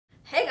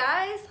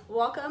Hi guys,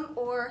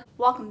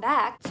 welcome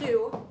back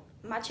to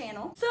my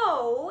channel.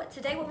 So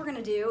today what we're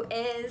gonna do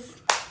is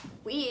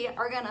we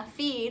are gonna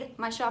feed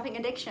my shopping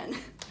addiction.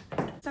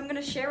 So I'm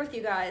gonna share with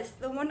you guys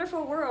the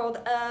wonderful world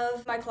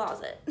of my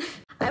closet.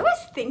 I was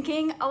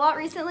thinking a lot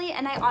recently,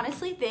 and I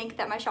honestly think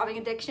that my shopping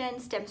addiction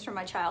stems from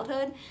my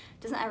childhood.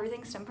 Doesn't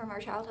everything stem from our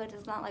childhood?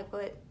 It's not like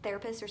what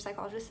therapists or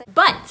psychologists say.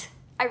 But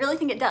I really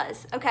think it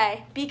does,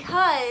 okay?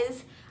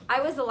 Because I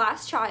was the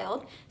last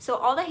child, so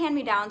all the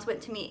hand-me-downs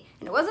went to me.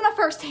 And it wasn't a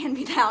first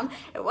hand-me-down,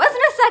 it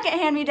wasn't a second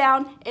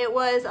hand-me-down, it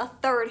was a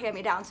third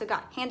hand-me-down. So it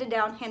got handed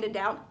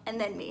down,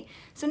 and then me.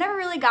 So never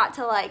really got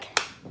to like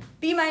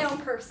be my own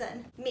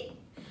person, me.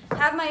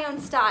 Have my own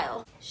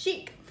style,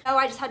 chic. Oh,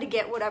 I just had to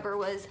get whatever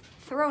was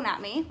thrown at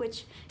me,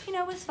 which, you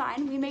know, was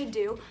fine, we made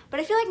do. But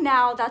I feel like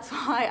now that's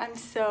why I'm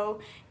so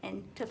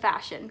into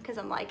fashion, because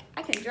I'm like,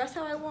 I can dress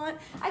how I want,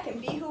 I can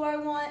be who I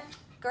want.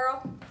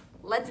 Girl,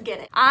 let's get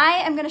it. I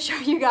am gonna show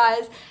you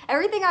guys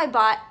everything I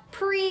bought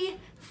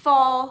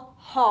pre-fall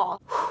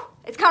haul.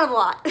 It's kind of a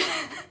lot.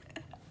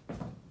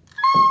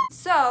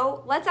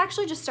 So let's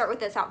actually just start with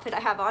this outfit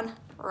I have on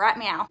right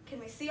now. Can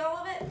we see all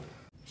of it?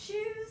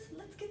 Shoes,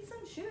 let's get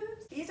some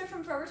shoes. These are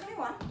from Forever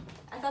 21.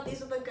 I thought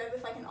these would look good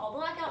with like an all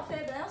black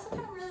outfit, but I also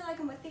kind of really like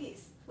them with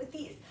these, with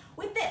this.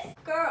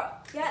 Girl,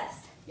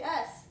 yes,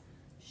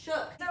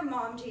 shook. These are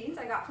mom jeans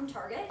I got from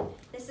Target.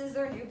 This is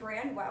their new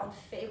brand, Wild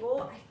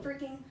Fable. I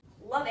freaking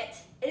love it.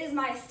 It is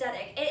my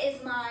aesthetic. It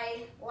is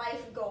my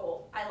life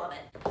goal. I love it.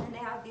 And they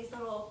have these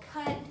little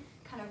cut,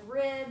 kind of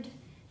ribbed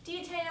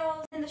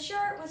details. And the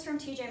shirt was from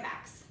TJ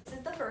Maxx. This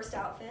is the first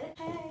outfit.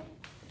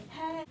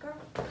 Hey, girl.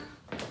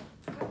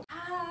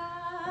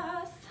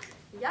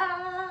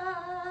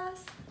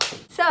 Yes.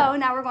 So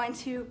now we're going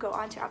to go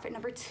on to outfit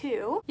number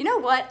 2. You know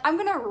what? I'm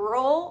gonna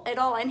roll it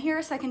all in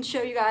here so I can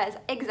show you guys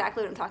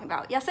exactly what I'm talking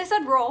about. Yes, I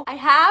said roll. I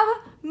have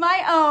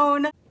my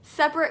own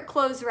separate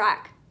clothes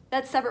rack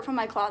that's separate from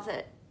my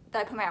closet that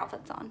I put my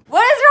outfits on.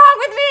 What is wrong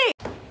with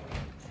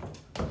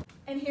me?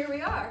 And here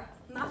we are,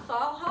 my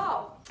fall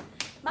haul.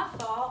 My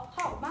fall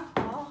haul, my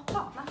fall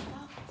haul, my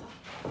fall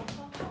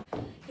haul.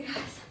 You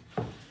guys,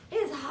 it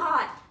is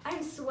hot.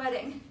 I'm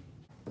sweating.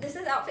 This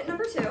is outfit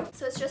number 2.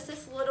 So it's just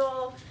this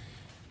little,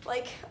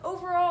 like,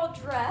 overall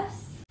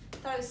dress.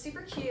 Thought it was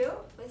super cute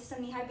with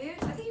some knee-high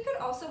boots. I think you could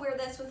also wear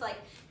this with like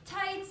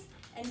tights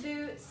and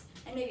boots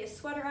and maybe a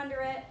sweater under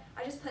it.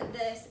 I just put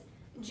this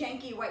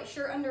janky white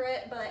shirt under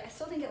it, but I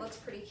still think it looks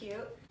pretty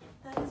cute.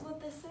 That is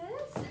what this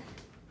is.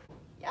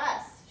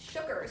 Yes,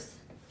 shookers.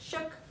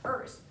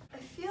 I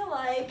feel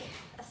like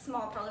a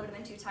small probably would have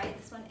been too tight.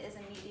 This one is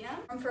a medium.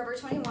 From Forever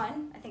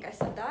 21, I think I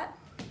said that.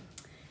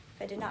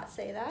 I did not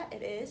say that.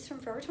 It is from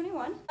Forever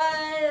 21.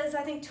 Was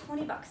I think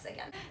 20 bucks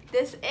again.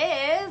 This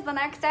is the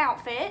next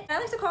outfit. I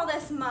like to call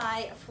this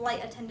my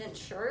flight attendant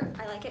shirt.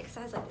 I like it because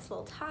it has like this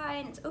little tie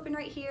and it's open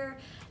right here.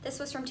 This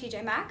was from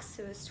TJ Maxx.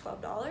 It was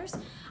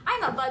 $12.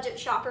 I'm a budget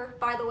shopper,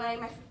 by the way.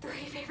 My 3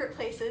 favorite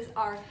places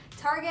are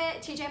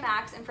Target, TJ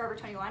Maxx, and Forever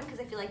 21 because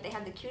I feel like they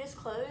have the cutest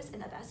clothes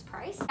and the best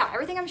price. Yeah,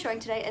 everything I'm showing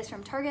today is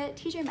from Target,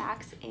 TJ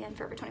Maxx, and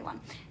Forever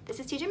 21. This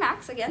is TJ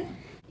Maxx again.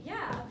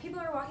 Yeah,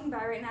 people are walking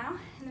by right now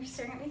and they're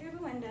staring at me through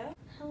the window.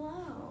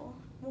 Hello,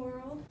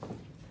 world.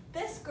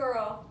 This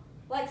girl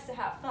likes to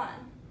have fun.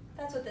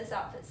 That's what this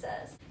outfit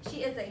says.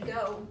 She is a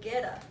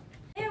go-getter.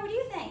 Hey, what do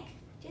you think?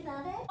 Do you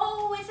love it?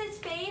 Oh, it's his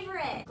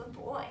favorite. Good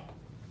boy.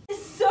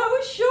 It's so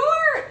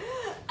short.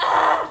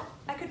 Ah!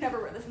 I could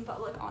never wear this in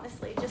public,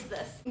 honestly, just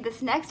this.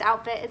 This next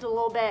outfit is a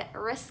little bit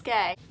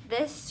risque.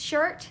 This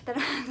shirt that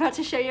I'm about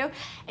to show you,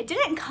 it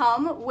didn't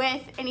come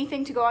with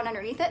anything to go on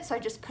underneath it, so I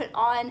just put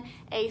on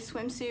a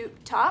swimsuit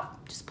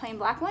top, just plain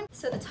black one.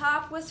 So the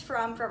top was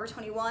from Forever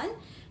 21, and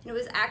it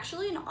was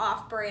actually an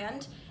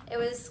off-brand. It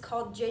was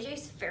called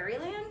JJ's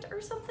Fairyland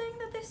or something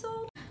that they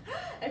sold.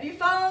 If you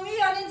follow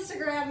me on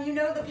Instagram, you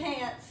know the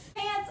pants.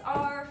 Pants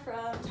are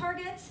from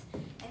Target,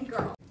 and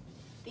girl,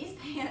 these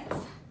pants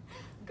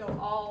go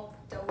all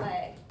the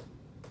way.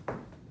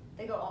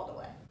 They go all the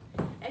way.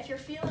 If you're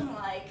feeling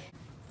like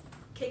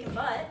kicking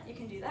butt, you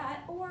can do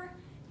that. Or,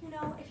 you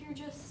know, if you're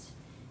just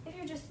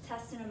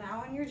testing them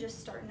out and you're just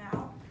starting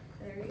out,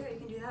 there you go, you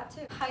can do that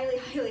too. Highly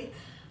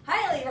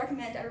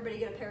recommend everybody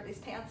get a pair of these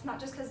pants, not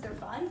just because they're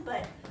fun,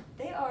 but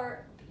they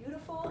are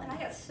beautiful, and I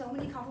got so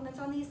many compliments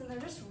on these, and they're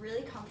just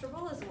really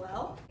comfortable as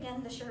well.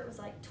 And the shirt was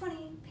like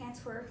 20,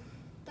 pants were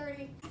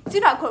 30. Do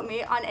not quote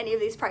me on any of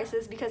these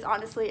prices because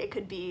honestly it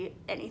could be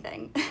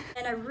anything.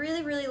 And I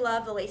really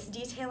love the lace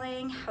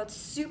detailing, how it's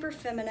super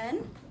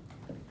feminine.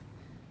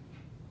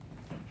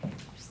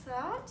 There's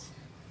that.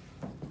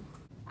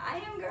 I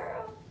am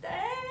girl.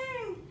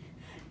 Dang,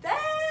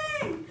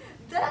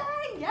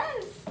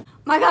 yes.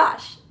 My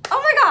gosh, oh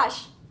my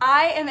gosh,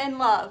 I am in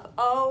love.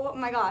 Oh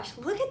my gosh,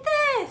 look at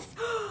this.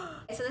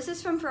 So this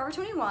is from Forever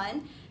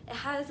 21. It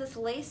has this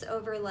lace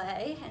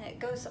overlay and it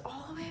goes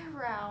all the way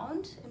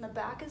around in the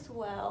back as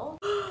well.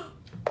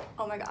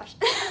 Oh my gosh.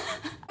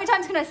 How many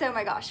times can I say oh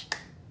my gosh?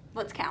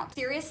 Let's count.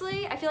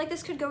 Seriously, I feel like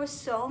this could go with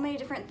so many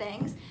different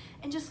things,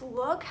 and just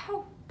look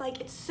how,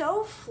 like, it's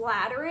so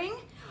flattering.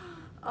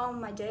 Oh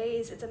my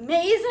days, it's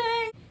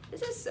amazing.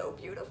 This is so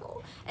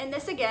beautiful. And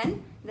this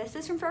again, this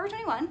is from Forever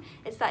 21.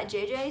 It's that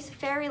JJ's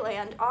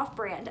Fairyland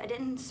off-brand. I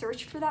didn't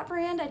search for that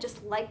brand. I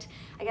just liked,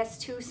 I guess,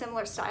 two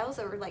similar styles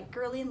that were like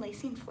girly and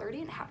lacy and flirty,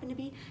 and it happened to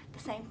be the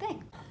same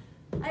thing.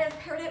 I have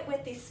paired it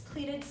with this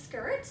pleated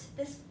skirt.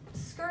 This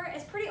skirt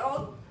is pretty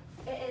old.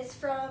 It is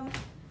from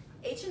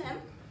H&M.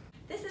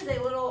 This is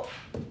a little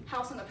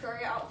house on the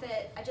prairie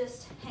outfit. I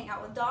just hang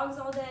out with dogs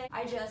all day.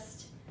 I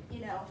just,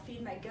 you know,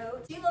 feed my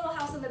goats. She little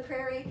house on the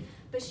prairie,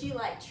 but she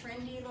like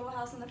trendy little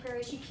house on the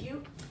prairie. She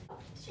cute.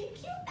 She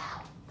cute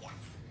now. Yes.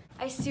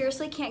 I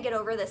seriously can't get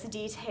over this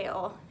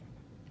detail.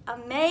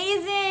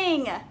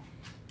 Amazing.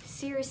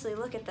 Seriously,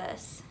 look at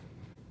this.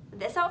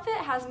 This outfit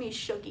has me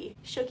shooky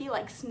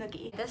like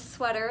Snooki. This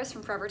sweater is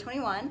from Forever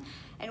 21,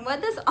 and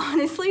what this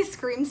honestly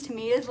screams to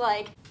me is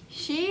like,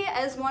 she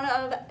is one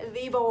of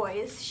the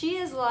boys. She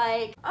is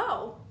like,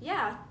 oh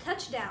yeah,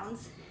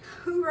 touchdowns,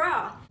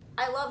 hoorah.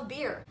 I love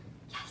beer,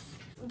 yes.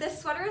 This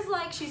sweater is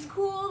like, she's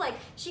cool, like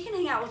she can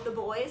hang out with the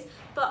boys,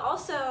 but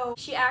also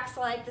she acts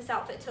like this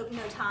outfit took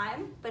no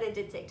time, but it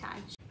did take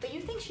time. But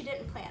you think she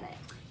didn't plan it.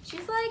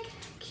 She's like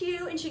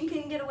cute and she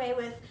can get away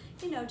with,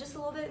 you know, just a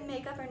little bit of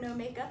makeup or no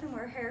makeup and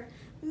wear her hair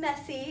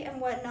messy and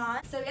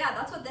whatnot. So yeah,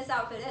 that's what this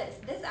outfit is.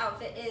 This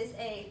outfit is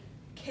a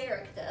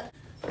character.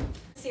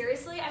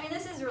 Seriously, I mean,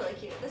 this is really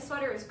cute. This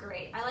sweater is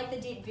great. I like the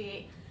deep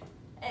V.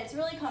 It's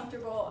really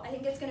comfortable. I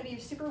think it's gonna be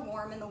super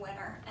warm in the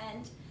winter,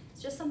 and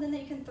it's just something that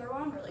you can throw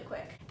on really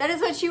quick. That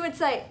is what she would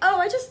say. Oh,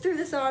 I just threw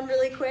this on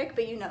really quick,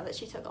 but you know that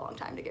she took a long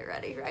time to get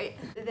ready, right?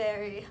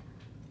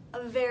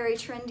 Very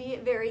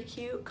trendy, very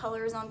cute,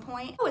 colors on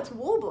point. Oh, it's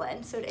wool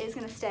blend, so it is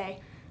gonna stay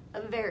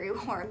very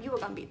warm. You are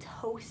gonna be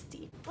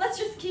toasty. Let's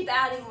just keep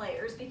adding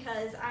layers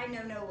because I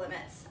know no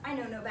limits. I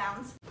know no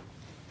bounds.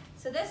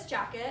 So this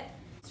jacket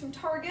is from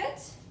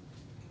Target.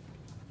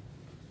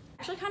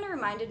 Actually kind of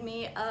reminded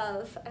me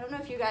of, I don't know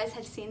if you guys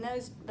have seen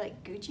those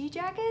like Gucci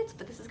jackets,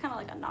 but this is kind of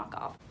like a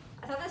knockoff.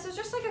 I thought this was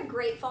just like a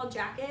great fall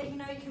jacket. You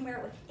know, you can wear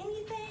it with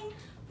anything.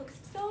 Looks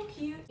so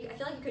cute. I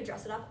feel like you could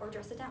dress it up or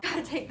dress it down.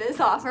 Gotta take this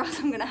off or else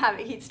I'm gonna have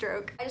a heat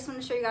stroke. I just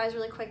want to show you guys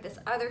really quick this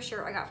other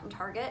shirt I got from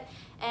Target.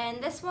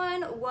 And this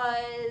one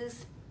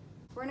was,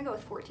 we're gonna go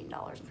with $14.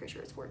 I'm pretty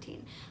sure it's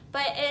 14.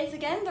 But it's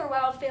again their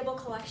Wild Fable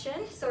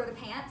collection. So are the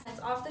pants. It's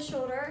off the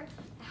shoulder.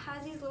 It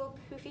has these little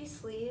poofy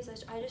sleeves,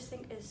 which I just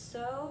think is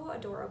so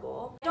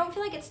adorable. I don't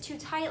feel like it's too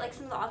tight like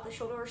some of the off the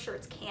shoulder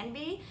shirts can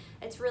be.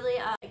 It's really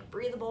like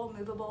breathable,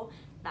 movable,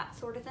 that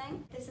sort of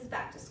thing. This is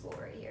back to school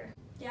right here.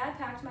 Yeah, I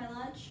packed my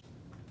lunch.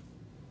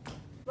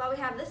 While we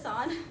have this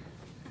on,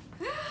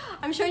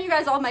 I'm showing you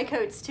guys all my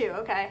coats too,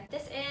 okay?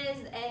 This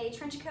is a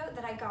trench coat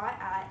that I got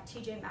at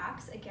TJ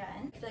Maxx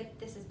again. I feel like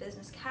this is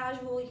business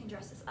casual. You can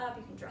dress this up,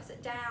 you can dress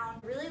it down.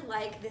 I really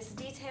like this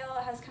detail.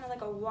 It has kind of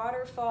like a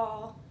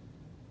waterfall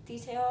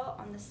detail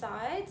on the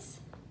sides.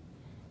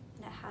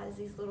 And it has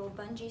these little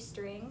bungee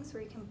strings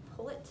where you can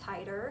pull it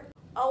tighter.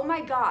 Oh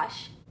my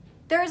gosh,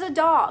 there's a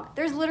dog.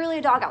 There's literally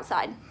a dog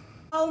outside.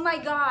 Oh my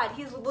God,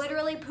 he's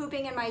literally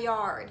pooping in my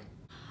yard.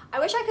 I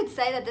wish I could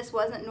say that this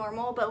wasn't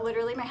normal, but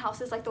literally my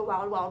house is like the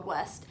wild, wild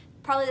west.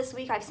 Probably this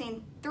week I've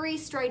seen 3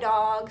 stray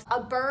dogs,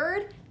 a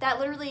bird that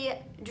literally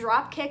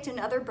drop kicked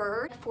another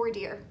bird, 4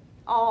 deer,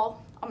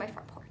 all on my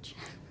front porch.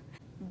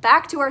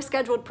 Back to our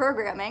scheduled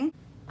programming.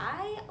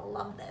 I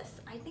love this.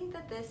 I think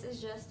that this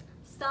is just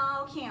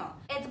so cute.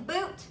 It's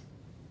boot.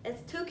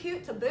 It's too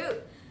cute to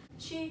boot.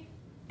 She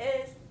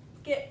is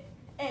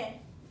getting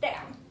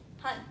down,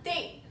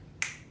 hunty.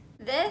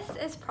 This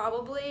is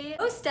probably,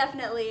 most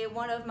definitely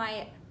one of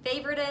my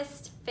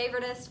favoritist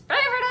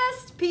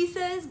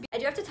pieces. I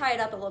do have to tie it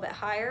up a little bit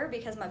higher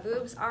because my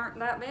boobs aren't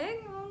that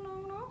big.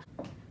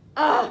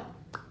 No.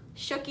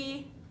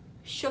 Shooky,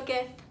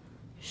 shooketh,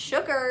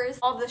 shookers,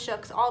 all the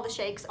shooks, all the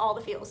shakes, all the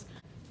feels.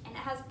 And it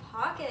has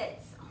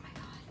pockets. Oh my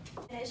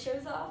God. And it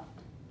shows off.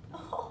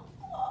 Oh,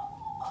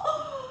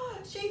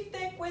 she's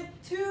thick with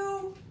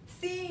 2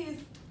 C's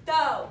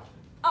though.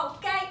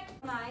 Okay.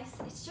 Nice.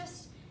 It's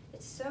just,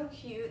 it's so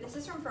cute. This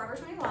is from Forever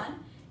 21.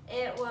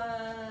 It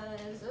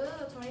was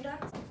 20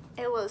 bucks.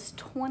 It was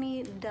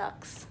 20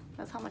 bucks.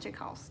 That's how much it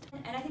cost.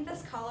 And I think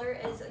this color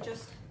is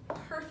just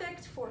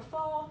perfect for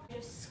fall.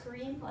 Just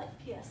scream like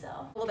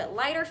PSL. A little bit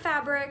lighter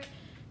fabric,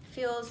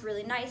 feels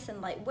really nice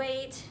and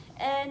lightweight,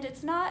 and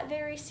it's not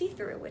very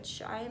see-through,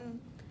 which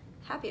I'm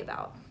happy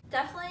about.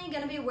 Definitely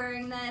gonna be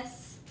wearing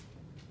this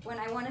when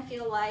I wanna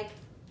feel like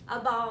a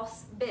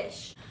boss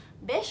bish.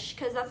 Bish,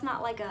 because that's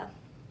not like a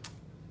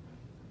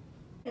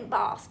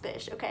boss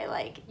bitch, okay?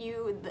 Like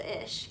you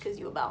the ish, because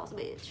you a boss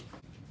bitch.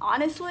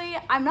 Honestly,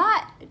 I'm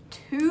not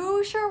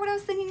too sure what I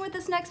was thinking with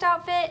this next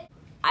outfit.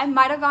 I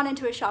might have gone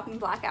into a shopping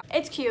blackout.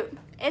 It's cute.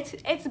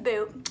 It's a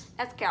boot.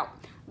 That's cute.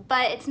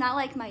 But it's not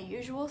like my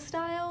usual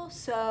style,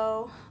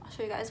 so I'll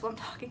show you guys what I'm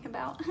talking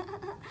about.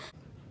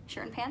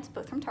 Shirt and pants,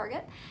 both from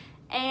Target.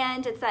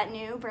 And it's that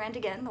new brand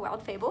again, the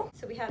Wild Fable.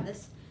 So we have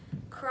this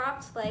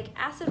cropped like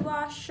acid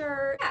wash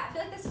shirt. Yeah, I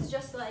feel like this is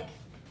just like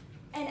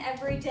an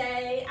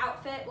everyday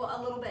outfit, well,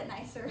 a little bit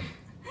nicer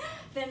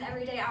than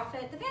everyday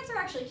outfit. The pants are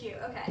actually cute.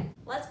 Okay,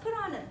 let's put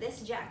on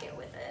this jacket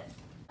with it.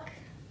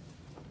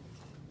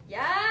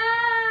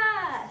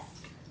 Yes!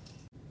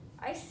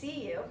 I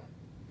see you.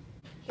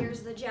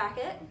 Here's the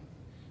jacket.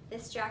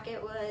 This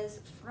jacket was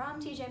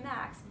from TJ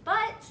Maxx,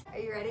 but are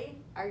you ready?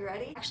 Are you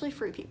ready? Actually,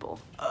 Free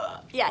People.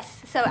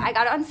 Yes, so I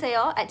got it on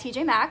sale at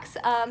TJ Maxx.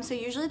 So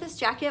usually this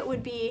jacket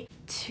would be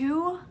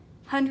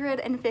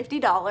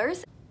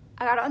 $250.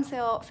 I got it on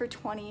sale for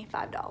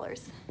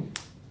 $25.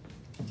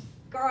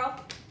 Girl,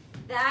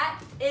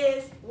 that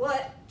is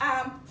what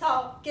I'm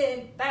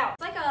talking about.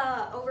 It's like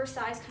a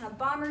oversized kind of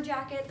bomber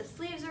jacket. The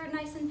sleeves are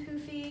nice and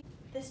poofy.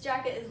 This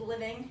jacket is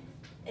living.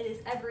 It is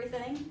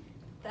everything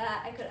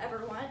that I could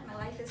ever want. My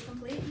life is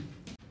complete.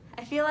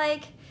 I feel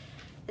like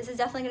this is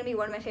definitely gonna be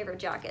one of my favorite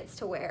jackets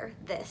to wear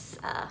this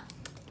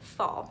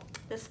fall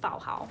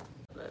haul.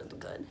 It's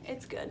good,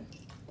 it's good,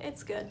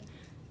 it's good,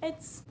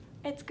 it's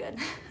good.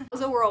 It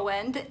was a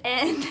whirlwind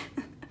and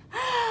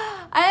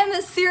I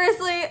am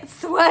seriously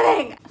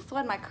sweating. I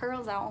sweated my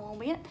curls out a little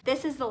bit.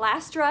 This is the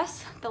last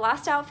dress, the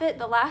last outfit,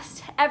 the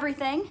last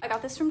everything. I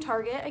got this from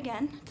Target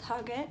again,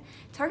 Target.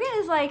 Target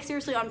is like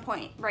seriously on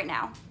point right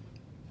now.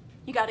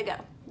 You gotta go.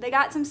 They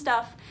got some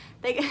stuff.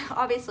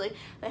 Obviously,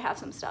 they have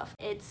some stuff.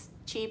 It's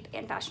cheap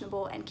and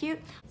fashionable and cute.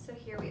 So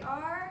here we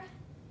are.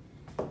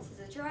 This is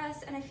a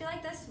dress, and I feel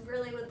like this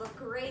really would look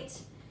great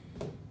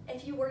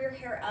if you wore your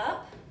hair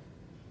up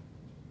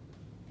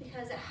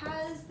because it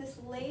has this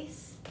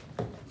lace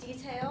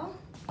detail.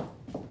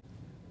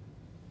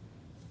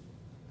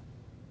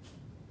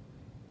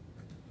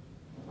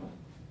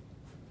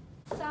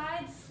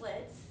 Side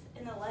slits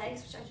in the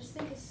legs, which I just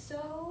think is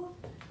so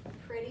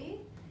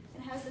pretty.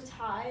 It has the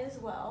tie as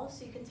well,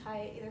 so you can tie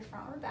it either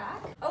front or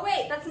back. Oh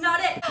wait, that's not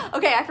it.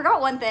 Okay, I forgot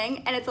one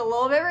thing, and it's a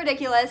little bit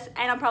ridiculous,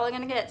 and I'm probably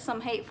gonna get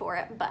some hate for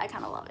it, but I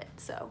kind of love it,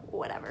 so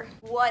whatever.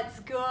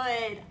 What's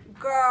good,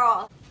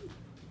 girl?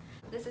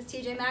 This is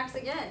TJ Maxx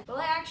again. Will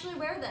I actually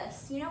wear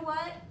this? You know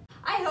what?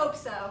 I hope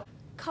so.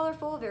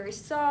 Colorful, very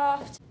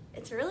soft.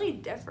 It's really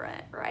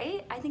different,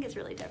 right? I think it's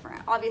really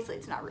different. Obviously,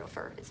 it's not real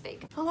fur, it's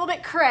fake. A little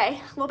bit cray,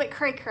 but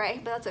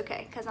that's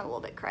okay, because I'm a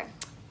little bit cray.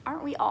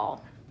 Aren't we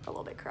all a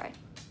little bit cray?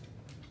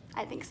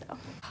 I think so.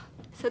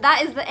 So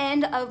that is the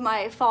end of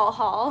my fall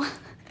haul.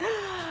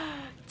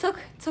 Took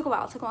a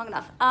while, took long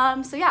enough.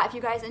 So yeah, if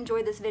you guys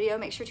enjoyed this video,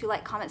 make sure to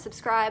like, comment,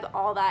 subscribe,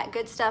 all that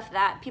good stuff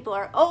that people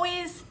are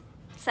always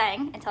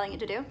saying and telling you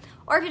to do.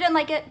 Or if you didn't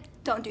like it,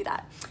 don't do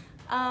that.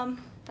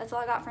 That's all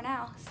I got for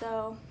now.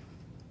 So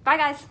bye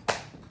guys.